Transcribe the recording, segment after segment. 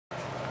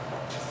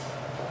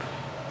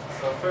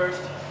So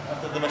first,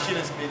 after the machine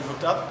is being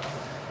hooked up,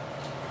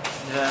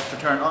 you have to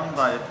turn on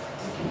by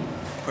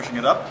pushing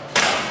it up.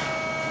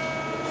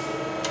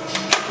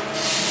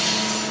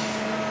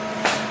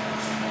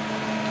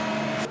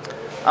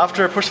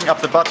 After pushing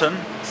up the button,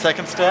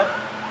 second step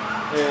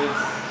is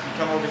you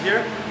come over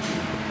here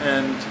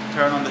and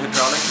turn on the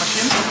hydraulic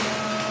machine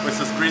with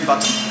this green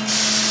button.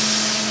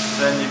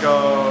 Then you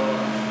go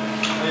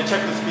and you check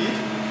the speed.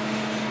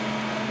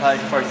 Like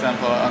for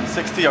example on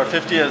 60 or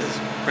 50 is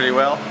pretty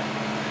well.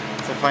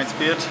 It's a fine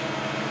speed.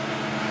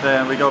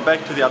 Then we go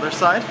back to the other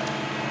side.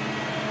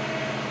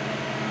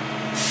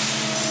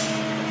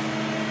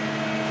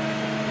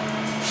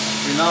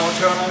 We now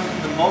turn on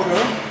the motor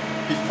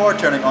before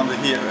turning on the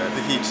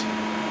heat.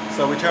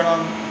 So we turn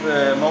on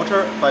the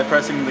motor by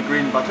pressing the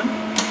green button.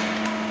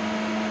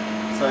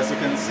 So as you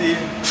can see,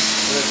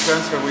 the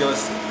transfer wheel is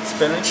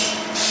spinning.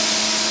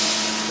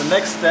 The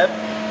next step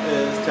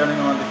is turning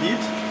on the heat.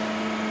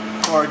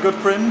 For a good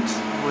print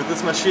with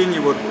this machine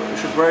you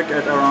should work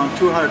at around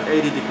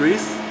 280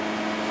 degrees.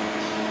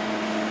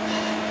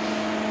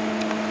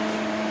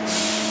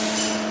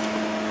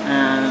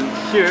 And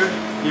here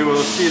you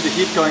will see the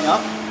heat going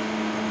up.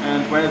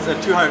 And when it's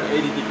at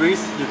 280 degrees,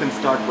 you can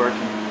start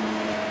working.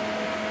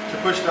 To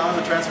push down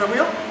the transfer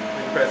wheel,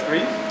 you can press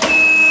green,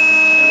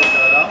 it will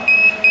go down.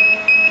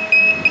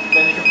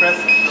 Then you can press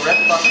the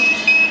red button,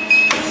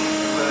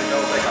 and let it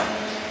go back up.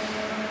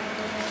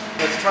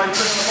 Let's try to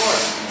push the board.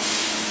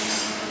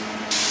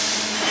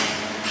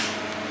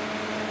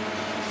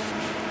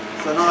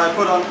 So now I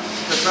put on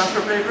the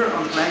transfer paper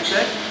on the blank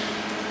deck,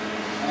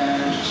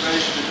 and it's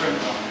ready to be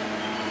turned on.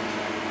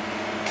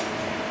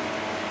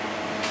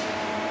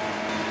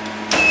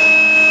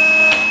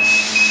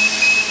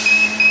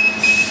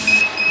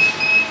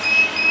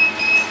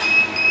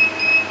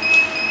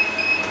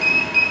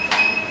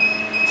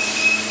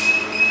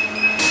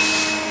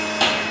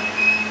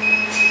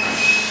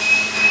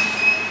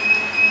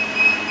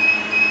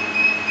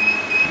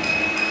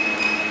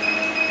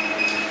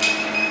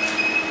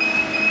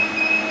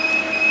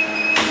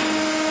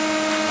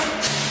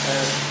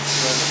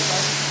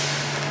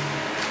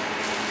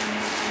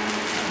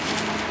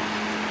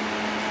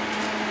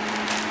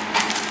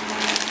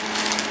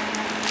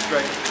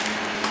 Great.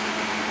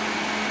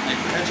 Make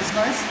the edges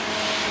nice.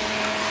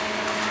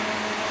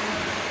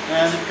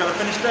 And you've got a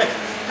finished deck.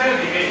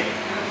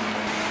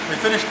 We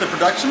finished the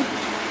production.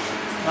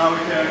 Now we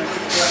can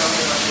turn off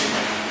the machine.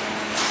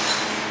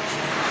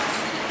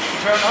 To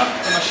turn off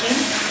the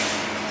machine,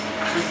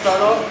 we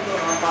start off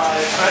by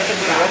pressing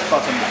the red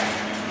button.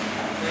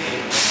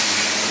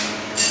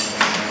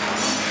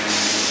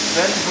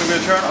 Then we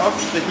will turn off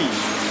the heat.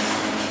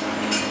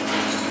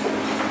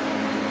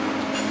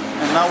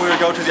 And now we will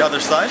go to the other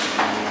side.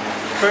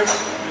 First,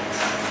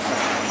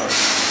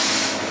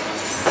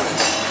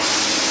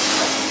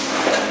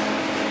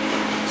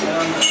 and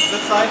on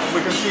this side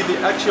we can see the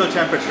actual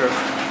temperature.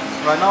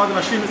 Right now the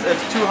machine is at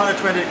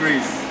 220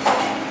 degrees.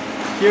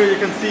 Here you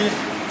can see,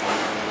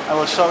 I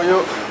will show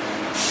you,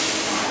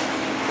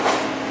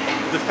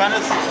 the fan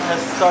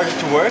has started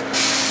to work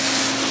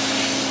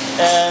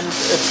and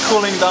it's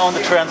cooling down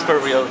the transfer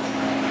wheel.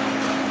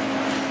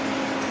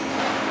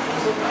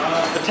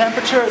 The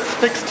temperature is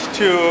fixed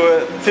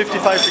to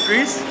 55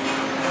 degrees.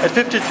 At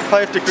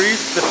 55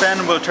 degrees the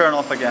fan will turn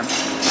off again.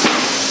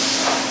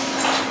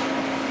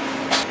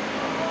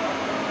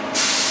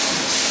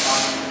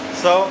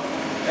 So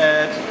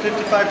at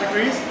 55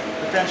 degrees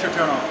the fan should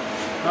turn off.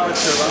 Now it's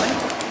still running.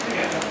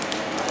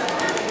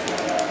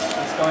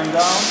 It's going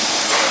down.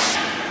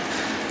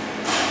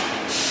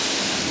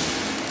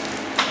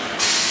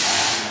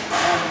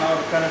 And now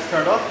the fan is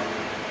turned off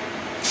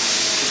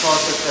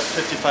because it's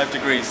at 55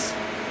 degrees.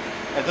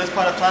 At this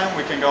point of time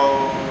we can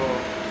go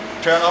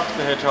turn off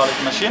the hydraulic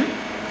machine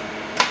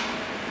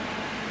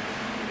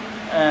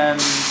and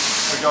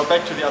we go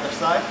back to the other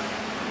side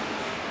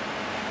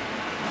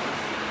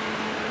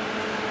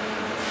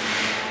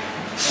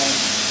and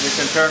we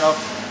can turn off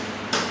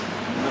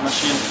the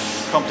machine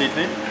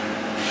completely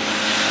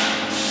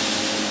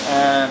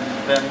and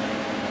then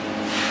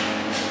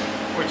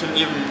we can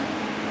even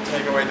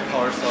take away the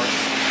power source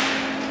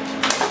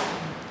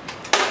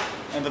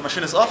and the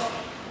machine is off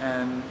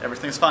and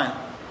everything is fine.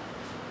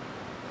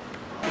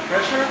 The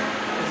pressure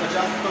is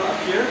adjustable up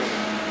here.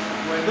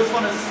 When this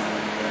one is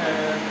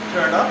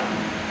turned up,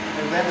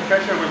 and then the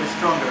pressure will be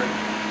stronger.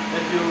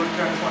 If you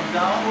turn this one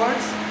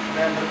downwards,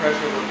 then the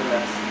pressure will be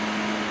less.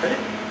 Ready?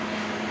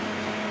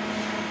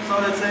 So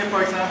let's say,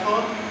 for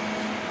example,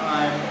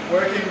 I'm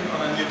working on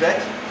a new deck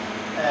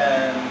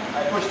and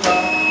I push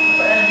down.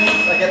 By any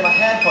means, I get my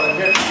hand caught in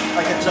here.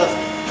 I can just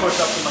push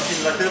up the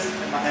machine like this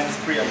and my hand is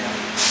free again.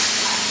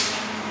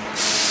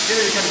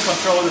 Here you can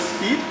control the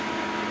speed.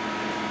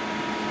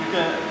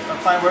 A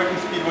fine working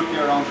speed would be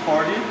around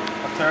 40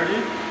 or 30.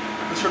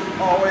 This should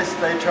always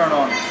stay turned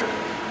on.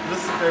 This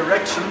is the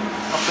direction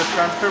of the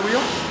transfer wheel.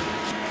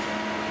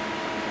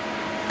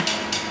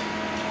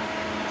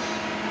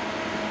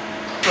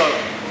 So,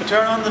 to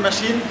turn on the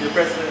machine, you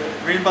press the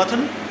green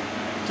button.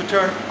 To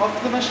turn off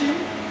the machine,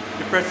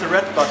 you press the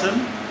red button.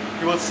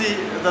 you will see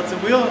that the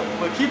wheel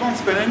will keep on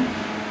spinning,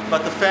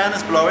 but the fan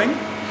is blowing.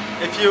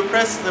 If you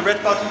press the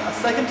red button a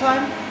second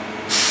time,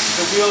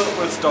 the wheel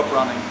will stop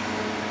running.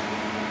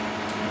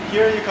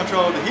 Here you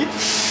control the heat,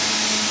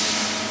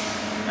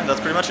 and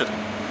that's pretty much it.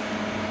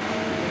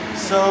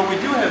 So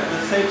we do have the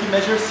safety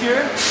measures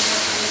here,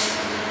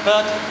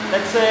 but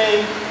let's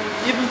say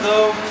even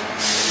though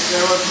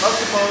there was not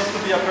supposed to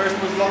be a person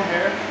with long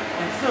hair,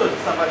 and still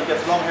somebody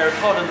gets long hair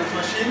caught in this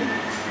machine,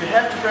 you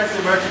have to press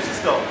the emergency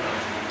stop.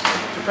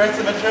 To press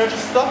the emergency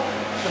stop,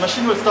 the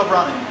machine will stop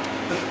running.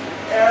 The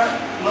air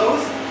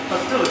blows, but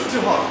still it's too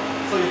hot.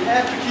 So you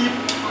have to keep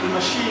the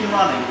machine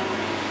running.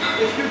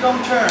 If you don't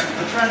turn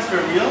the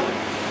transfer wheel,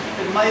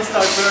 it might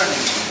start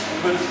burning and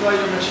will destroy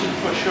your machine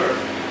for sure.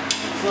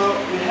 So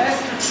you have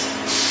to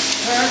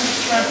turn the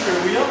transfer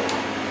wheel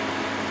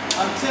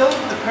until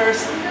the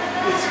person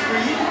is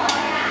free.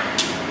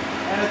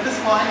 And at this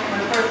point, when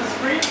the person is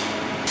free,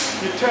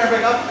 you turn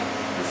back up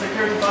the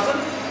security button,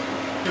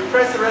 you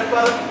press the red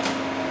button,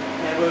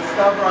 and it will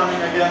stop running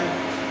again,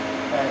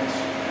 and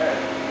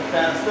the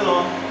fan is still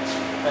on.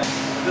 And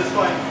at this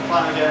point, it's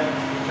fine again,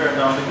 turn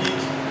down the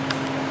heat,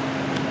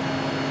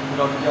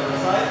 go to the other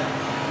side,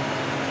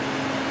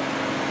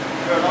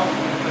 turn off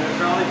the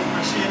hydraulic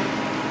machine,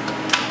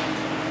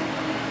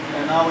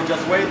 and now we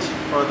just wait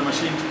for the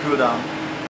machine to cool down.